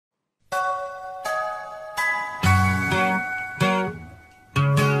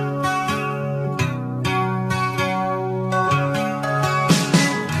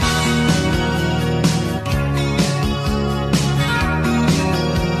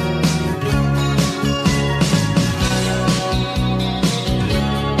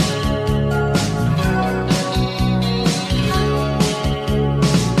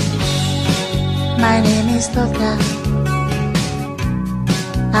Luka.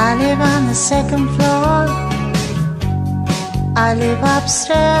 I live on the second floor. I live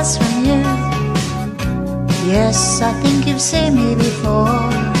upstairs from you. Yes, I think you've seen me before.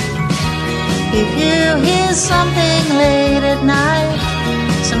 If you hear something late at night,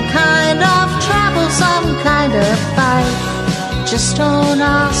 some kind of trouble, some kind of fight, just don't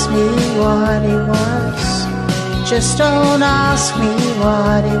ask me what it was. Just don't ask me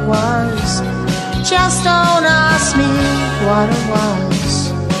what it was. Just don't ask me what it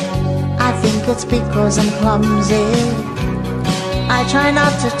was. I think it's because I'm clumsy. I try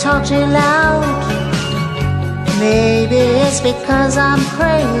not to talk too loud. Maybe it's because I'm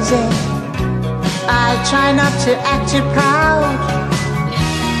crazy. I try not to act too proud.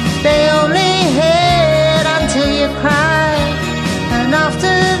 They only hate until you cry, and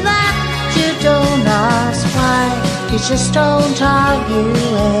after that you don't ask why. You just don't argue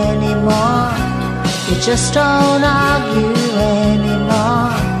anymore. You just don't argue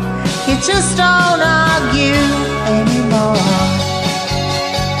anymore. You just don't argue anymore.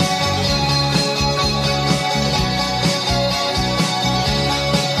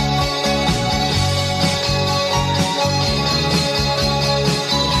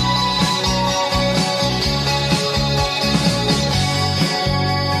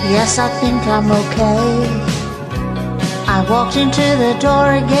 Yes, I think I'm okay. I walked into the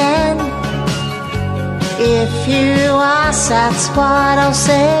door again. If you ask, that's what I'll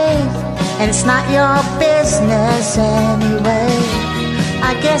say. And it's not your business anyway.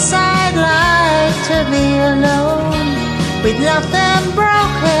 I guess I'd like to be alone, with nothing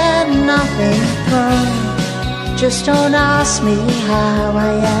broken, nothing thrown. Just don't ask me how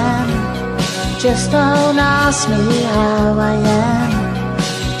I am. Just don't ask me how I am.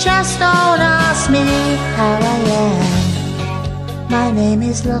 Just don't ask me how I am. My name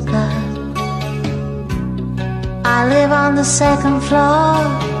is Luka. I live on the second floor.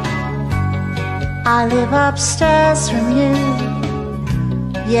 I live upstairs from you.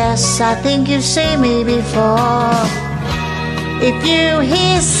 Yes, I think you've seen me before. If you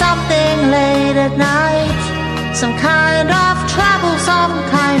hear something late at night, some kind of trouble, some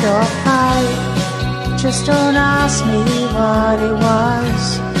kind of fight, just don't ask me what it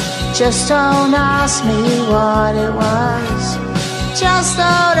was. Just don't ask me what it was. Just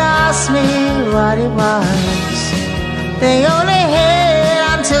don't ask me what it was. They only hate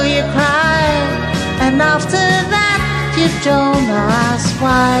until you cry, and after that you don't ask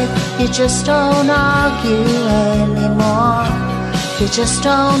why. You just don't argue anymore. You just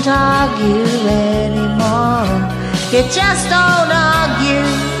don't argue anymore. You just don't argue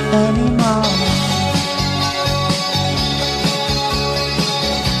anymore.